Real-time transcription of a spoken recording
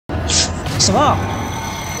什么？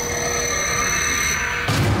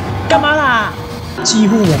干嘛啦？几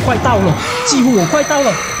乎我快到了，几乎我快到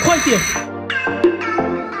了，快点！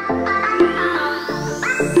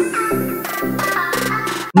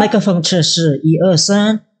麦克风测试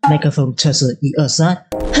123，麦克风测试123。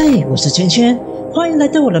嗨，我是芊芊，欢迎来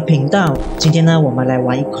到我的频道。今天呢，我们来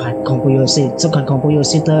玩一款恐怖游戏。这款恐怖游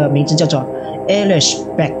戏的名字叫做 Erased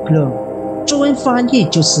Backrooms， 中文翻译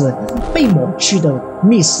就是被抹去的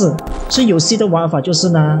密室。这游戏的玩法就是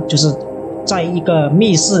呢，就是在一个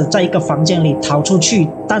密室，在一个房间里逃出去，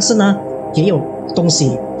但是呢，也有东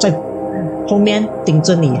西在后面盯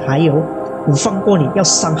着你，还有不放过你，要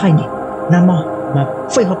伤害你。那么我们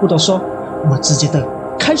废话不多说，我们直接的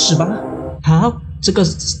开始吧。好，这个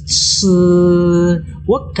是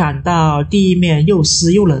我感到地面又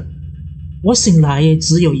湿又冷，我醒来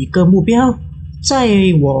只有一个目标，在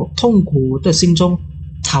我痛苦的心中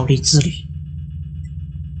逃离这里。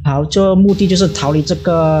好，这目的就是逃离这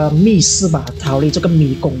个密室吧，逃离这个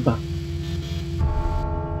迷宫吧。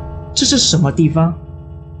这是什么地方？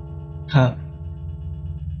好，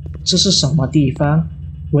这是什么地方？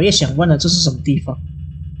我也想问了，这是什么地方？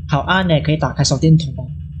好，按呢可以打开手电筒哦。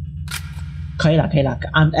可以了，可以了，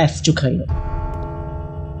按 F 就可以了。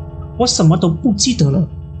我什么都不记得了，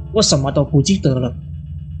我什么都不记得了，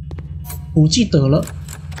不记得了。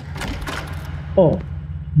哦，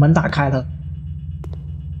门打开了。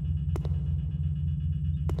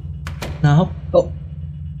然后哦，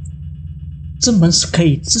这门是可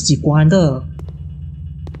以自己关的。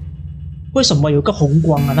为什么有个红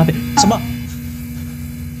光啊？那边什么？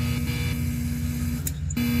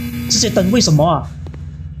这些灯为什么啊？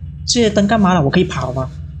这些灯干嘛了？我可以跑吗？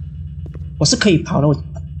我是可以跑的，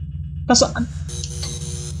但是按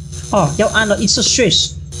要按了一次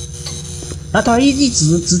shift， 然后它会一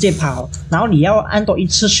直直接跑，然后你要按多一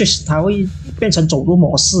次 shift， 它会变成走路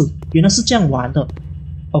模式。原来是这样玩的。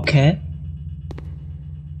OK，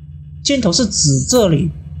 箭头是指这里。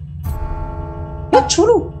出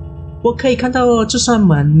路！我可以看到这扇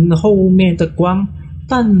门后面的光，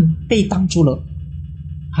但被挡住了。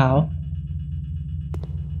好，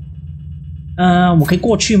我可以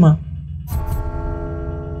过去吗？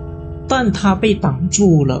但它被挡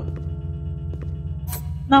住了。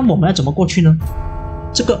那我们要怎么过去呢？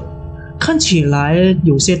这个看起来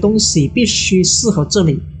有些东西必须适合这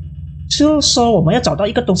里，就是说我们要找到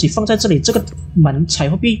一个东西放在这里，这个门才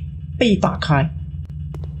会被打开，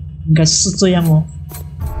应该是这样哦。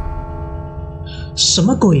什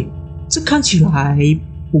么鬼？这看起来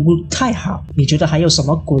不太好。你觉得还有什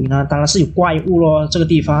么鬼呢？当然是有怪物咯。这个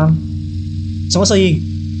地方什么声音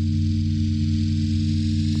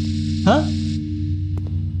啊？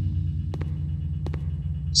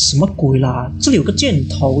什么鬼啦？这里有个箭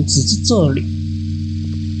头指着这里，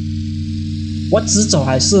我直走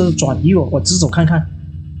还是转右？我直走看看。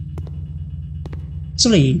这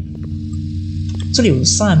里有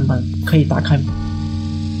扇门可以打开吗？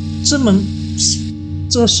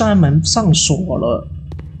这扇门上锁了，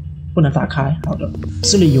不能打开。好的，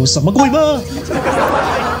这里有什么鬼吗？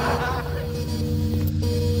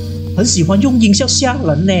很喜欢用音效吓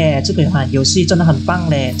人呢，这个游戏真的很棒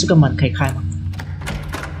嘞。这个门可以开吗？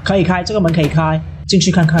可以开，这个门可以开，进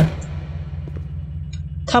去看看。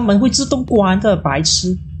它门会自动关的，白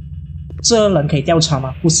痴。这人可以调查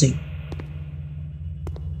吗？不行。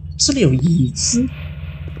这里有椅子。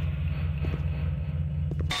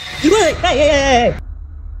喂，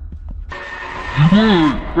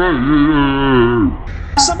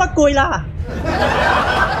什么鬼啦？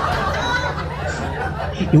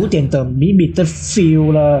有点的秘密的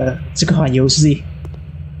feel 了，这款游戏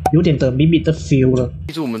有点的秘密的 feel 了。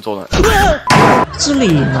记住我们走了。这里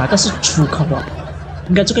哪个是出口啊？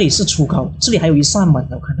应该这个里是出口。这里还有一扇门，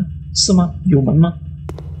我看到是吗？有门吗？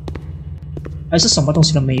还是什么东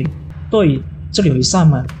西都没有？对，这里有一扇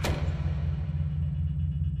门。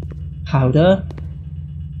好的，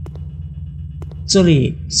这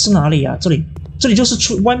里是哪里啊？这里就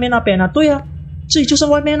是外面那边啊。对啊，这里就是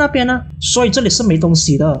外面那边啊。所以这里是没东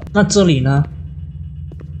西的。那这里呢？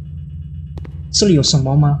这里有什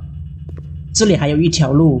么吗？这里还有一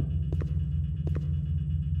条路。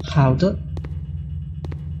好的，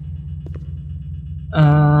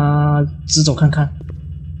直走看看。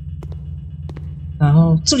然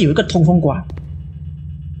后这里有一个通风管，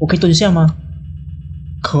我可以蹲下吗？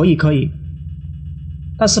可以，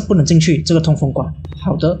但是不能进去这个通风管。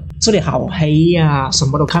好的，这里好黑呀，什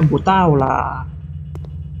么都看不到啦。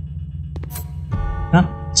啊，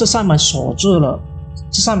这扇门锁住了，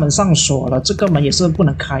这扇门上锁了，这个门也是不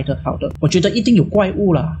能开的。好的，我觉得一定有怪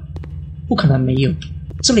物啦，不可能没有。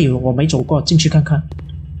这里我没走过，进去看看。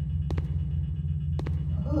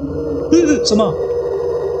什么？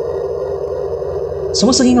什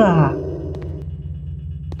么声音啦？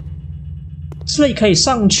这里可以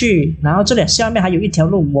上去，然后这里下面还有一条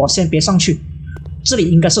路，我先别上去。这里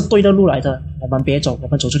应该是对的路来的，我们别走，我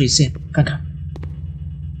们走这里先看看。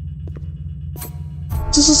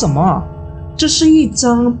这是什么？这是一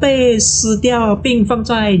张被撕掉并放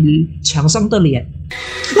在墙上的脸。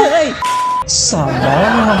哎，什么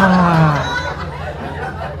啊？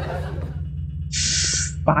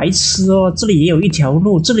白痴哦！这里也有一条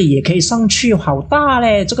路，这里也可以上去，好大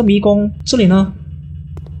嘞！这个迷宫，这里呢？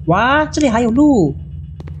哇，这里还有路，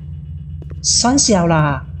三小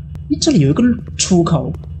啦！这里有一个出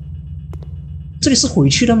口，这里是回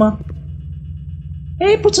去的吗？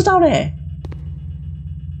哎，不知道嘞，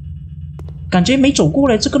感觉没走过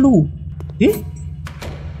嘞这个路。诶，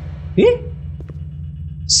诶，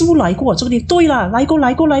是不是来过这里？对啦，来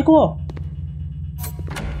过。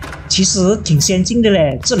其实挺先进的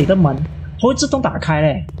嘞，这里的门会自动打开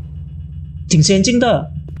嘞，挺先进的。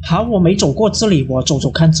好，我没走过这里，我走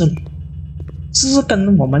看这里，是不是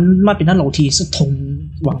跟我们那边的楼梯是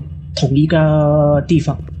往同一个地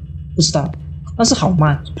方？不知道，但是好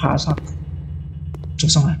慢，爬上，走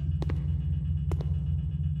上来。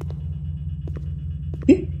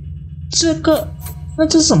诶，那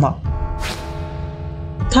这是什么？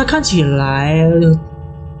它看起来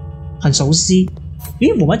很熟悉。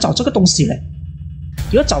诶，我们找这个东西嘞，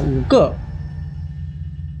要找5个，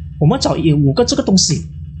我们找5个这个东西。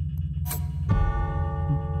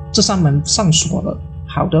这扇门上锁了，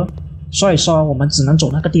好的，所以说我们只能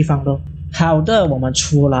走那个地方了。好的，我们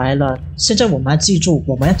出来了。现在我们要记住，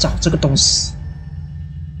我们要找这个东西，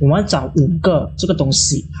我们要找5个这个东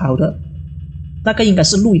西。好的，那个应该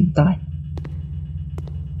是录影带。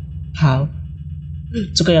好，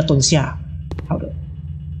这个要蹲下。好的，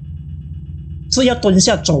这要蹲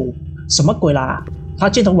下走，什么鬼啦？他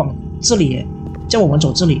箭头往这里，叫我们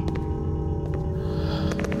走这里。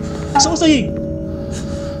什么声音？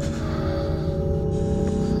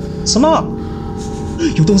什么？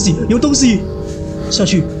有东西！下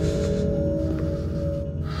去！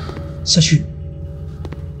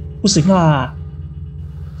不行啦！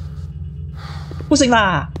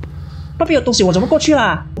那边有东西，我怎么过去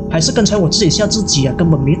啦？还是刚才我自己吓自己啊？根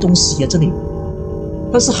本没东西啊，这里。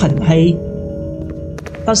但是很黑，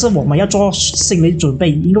但是我们要做心理准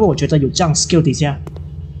备，因为我觉得有这样 skill 底下。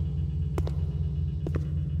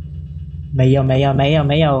没有，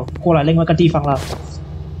过来另外一个地方了。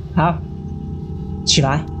好，起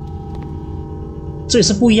来，这里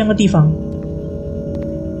是不一样的地方。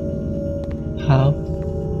好，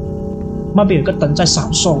那边有个灯在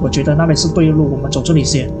闪烁，我觉得那边是对路，我们走这里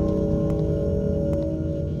先。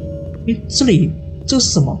诶，这是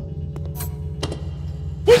什么？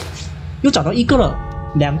诶，又找到1个了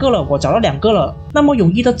，2个了，我找到2个了。那么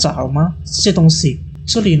容易的找吗？这些东西，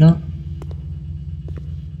这里呢？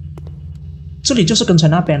这里就是刚才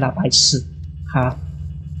那边了，白痴。好。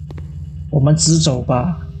我们直走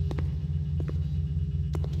吧。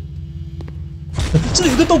这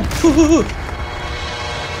里有个洞，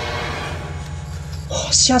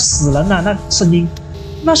吓死人了！那声音，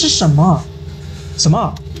那是什么？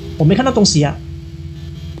我没看到东西呀。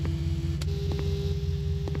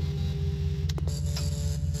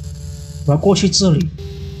我要过去这里，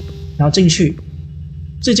然后进去，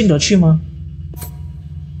这进得去吗？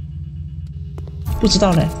不知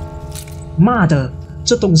道嘞。妈的！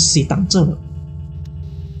这东西挡着了，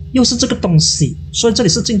又是这个东西，所以这里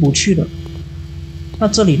是进不去的。那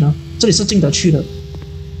这里呢？这里是进得去的。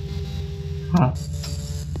好，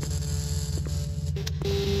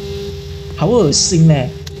好恶心嘞！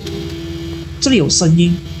这里有声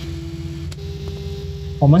音，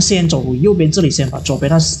我们先走右边这里先吧，左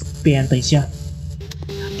边那边等一下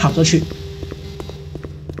跑过去。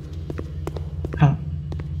好，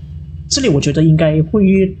这里我觉得应该会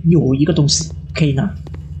有一个东西。可以拿，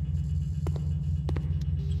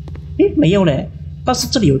诶，没有嘞，但是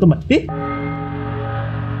这里有一个门，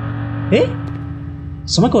诶，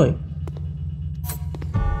什么鬼？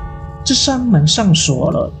这扇门上锁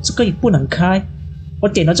了，这个也不能开。我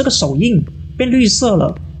点了这个手印，变绿色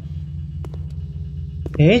了。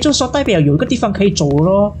诶，就是说代表有一个地方可以走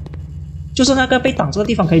咯，就是那个被挡这个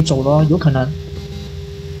地方可以走咯，有可能。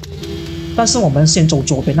但是我们先走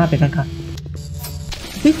左边那边看看。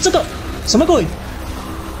诶，这个。什么鬼？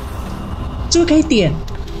这个可以点？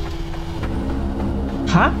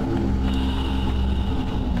哈？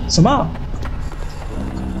什么？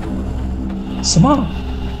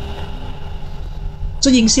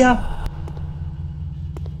这音效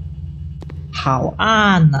好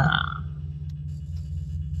暗啊！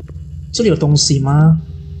这里有东西吗？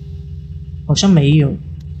好像没有。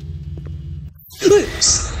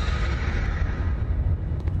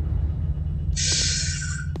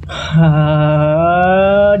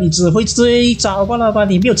你只会追找罢了吧？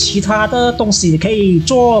你没有其他的东西可以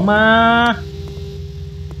做吗？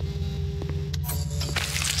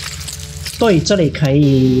对，这里可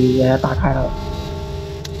以打开了。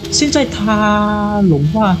现在它融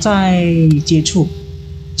化在接触，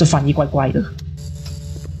这翻译怪怪的，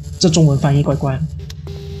这中文翻译怪怪的。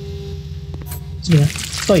这里呢？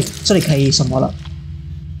对，这里可以什么了？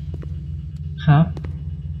好，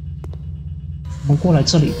我们过来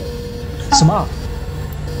这里。什么？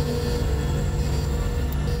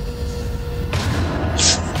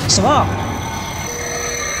什么？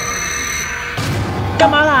干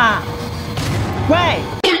嘛啦？喂！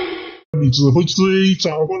你只会追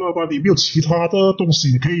找罢了吧？你没有其他的东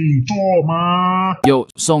西可以做吗？有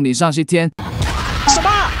送你上西天。什么？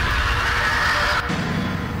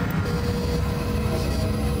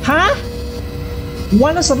哈？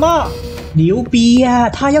玩了什么？牛逼呀！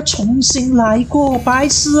他要重新来过，白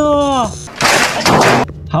痴哦！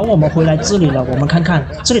好，我们回来这里了，我们看看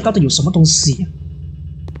这里到底有什么东西呀？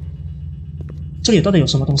这里到底有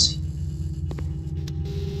什么东西？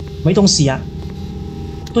没东西呀。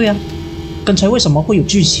对呀，刚才为什么会有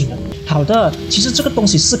剧情啊？好的，其实这个东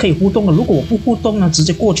西是可以互动的，如果我不互动呢，直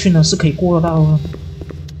接过去呢是可以过得到的。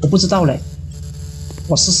我不知道嘞，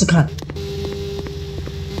我试试看，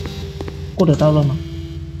过得到了吗？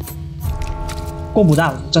过不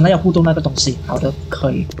到，真的要互动那个东西。好的，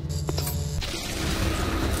可以。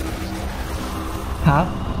好，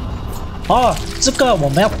哦，这个我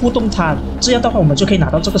们要互动它，这样的话我们就可以拿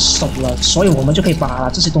到这个手了，所以我们就可以把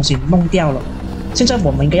这些东西弄掉了。现在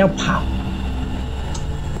我们应该要跑，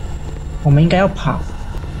我们应该要跑，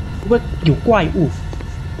因为有怪物。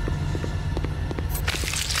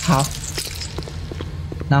好，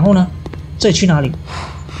然后呢？这里去哪里？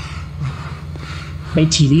没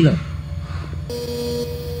体力了。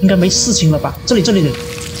应该没事情了吧？这里，这里，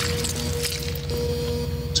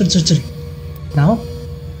这里，然后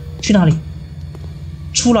去哪里？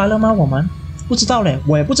出来了吗？我们不知道嘞，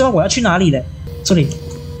我也不知道我要去哪里嘞。这里，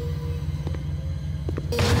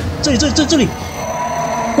这里，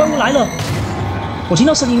怪物来了，我听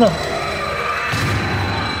到声音了。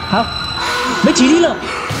好，没体力了，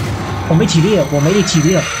我没体力了，我没体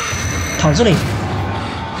力了，跑这里。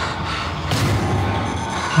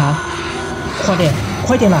好，快点。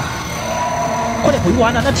快点啦！快点回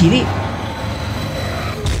完了，那体力。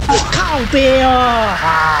靠边啊！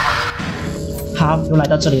好，又来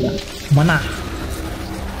到这里了，我们拿。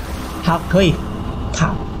好，可以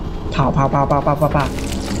跑。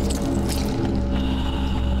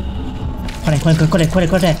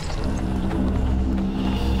快点！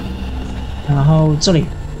然后这里，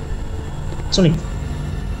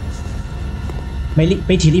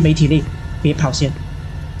没体力，别跑先，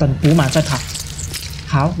等补满再跑。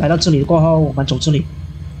好，来到这里过后，我们走这里，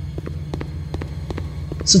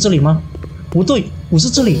是这里吗？不对，不是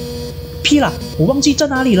这里，屁啦，我忘记在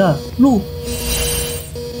哪里了。路，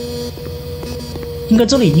应该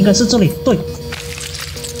这里，应该是这里，对。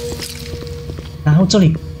然后这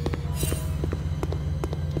里，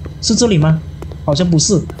是这里吗？好像不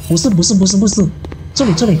是，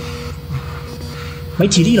这里，没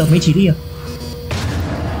体力了。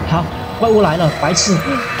好，怪物来了，白痴，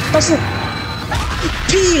但是。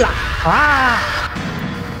屁啦！啊！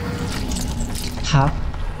好，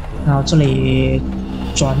然后这里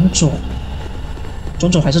转左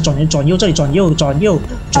还是转右？这里转右，左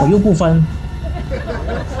右不分。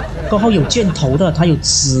过后有箭头的，它有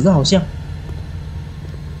纸的，好像。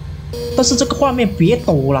但是这个画面别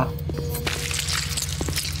抖了。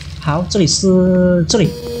好，这里是这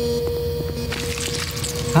里。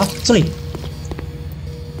好，这里。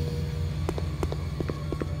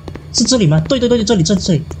是这里吗？对，这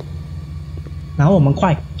里。然后我们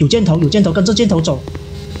快，有箭头，跟着箭头走。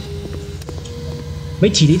没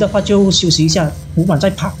体力的话就休息一下，补满再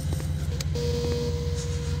跑。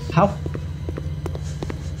好，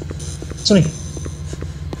这里，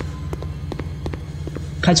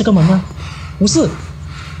开这个门吗？不是，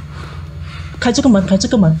开这个门。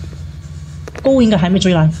怪物应该还没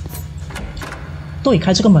追来。对，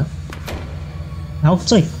开这个门。然后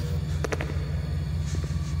这里。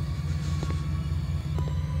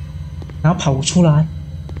然后跑出来，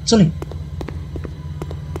这里，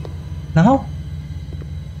然后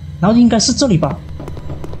应该是这里吧？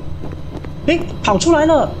诶，跑出来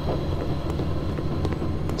了！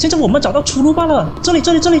现在我们找到出路罢了。这里，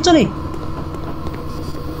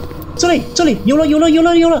有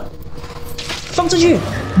了！放进去，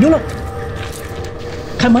有了！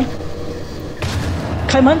开门！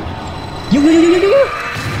有！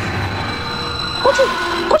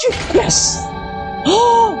过去 ，yes，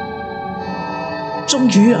 哦，终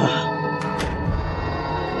于啊！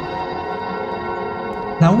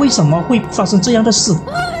那为什么会发生这样的事？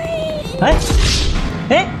哎，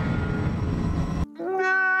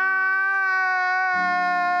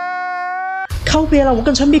靠边了，我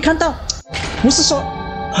刚才没看到，不是说，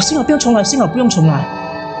幸好不用重来，幸好不用重来。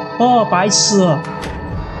哦，白痴，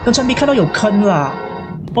刚才没看到有坑啦。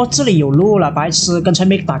哦，这里有路了，白痴！刚才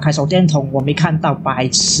没打开手电筒，我没看到，白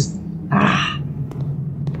痴啊！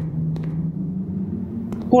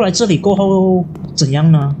过来这里过后怎样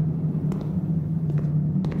呢？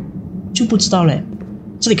就不知道嘞。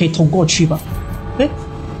这里可以通过去吧？哎，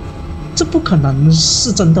这不可能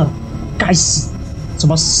是真的！该死！什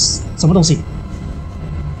么东西？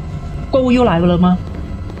怪物又来了吗？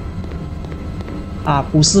啊，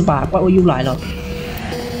不是吧？怪物又来了。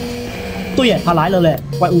对耶，他来了嘞，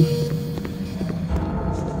怪物。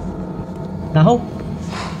然后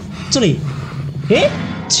这里，诶，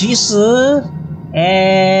其实，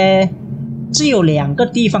这有2个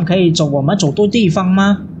地方可以走，我们走对地方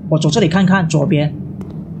吗？我走这里看看，左边。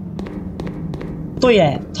对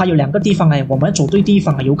耶，它有2个地方哎，我们走对地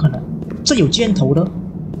方啊，有可能。这里有箭头的，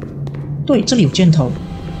对，这里有箭头，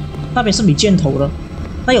那边是没箭头的，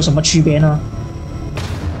那有什么区别呢？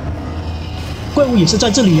怪物也是在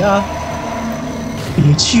这里啊。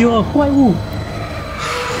别去哦，怪物！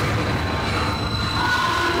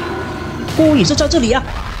怪物也是在这里啊！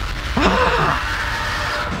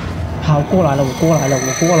好，过来了，我过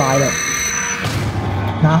来了。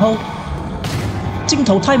然后镜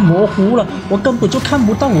头太模糊了，我根本就看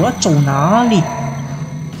不到我要走哪里。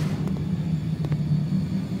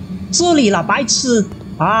这里啦，白痴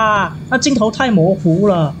啊！那镜头太模糊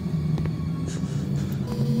了，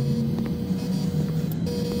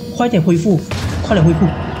快点恢复！快点恢复！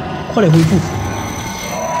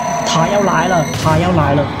他要来了，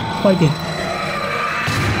快点！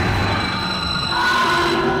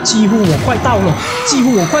几乎我快到了，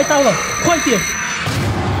快点！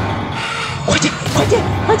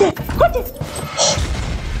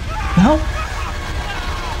然后，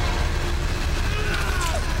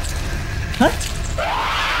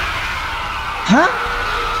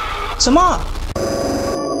什么？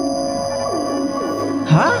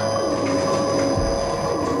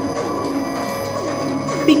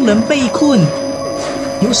病人被困，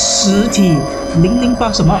有尸体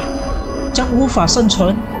008什么，将无法生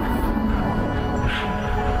存。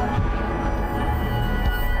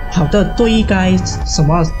好的，对该什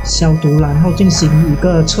么消毒，然后进行一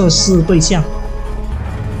个测试对象。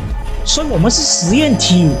所以我们是实验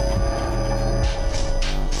体，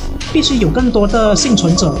必须有更多的幸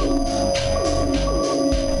存者。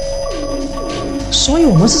所以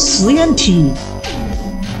我们是实验体，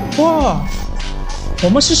哇！我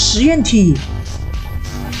们是实验体，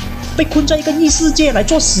被困在一个异世界来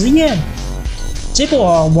做实验，结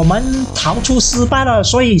果我们逃出失败了，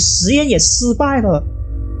所以实验也失败了。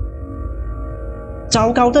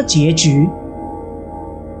糟糕的结局。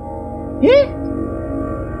诶，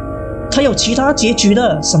他有其他结局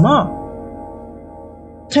的？什么？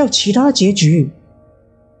他有其他结局？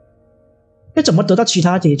要怎么得到其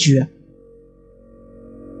他结局啊？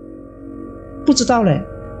不知道嘞。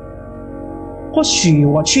或许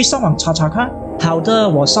我去上网查查看。好的，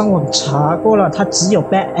我上网查过了，它只有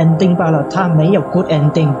bad ending 罢了，它没有 good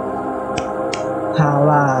ending。好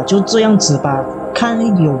啦，就这样子吧，看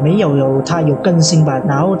有没有它有更新吧，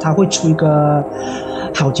然后它会出一个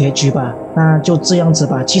好结局吧。那就这样子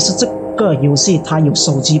吧。其实这个游戏它有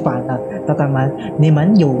手机版的，那当然你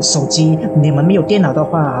们有手机，你们没有电脑的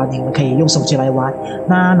话，你们可以用手机来玩。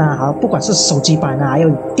那好，不管是手机版还有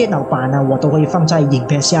电脑版我都会放在影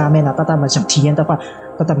片下面大家们想体验的话，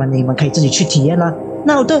大家们你们可以自己去体验啦。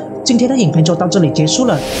那好的，今天的影片就到这里结束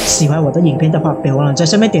了。喜欢我的影片的话，别忘了在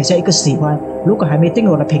下面点下一个喜欢。如果还没订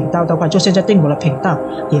我的频道的话，就现在订我的频道，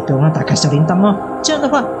也别忘了打开小铃铛哦。这样的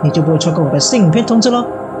话，你就不会错过我的新影片通知咯。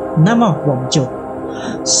那么我们就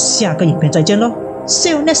下个影片再见咯。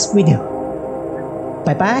See you next video.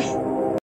 Bye bye.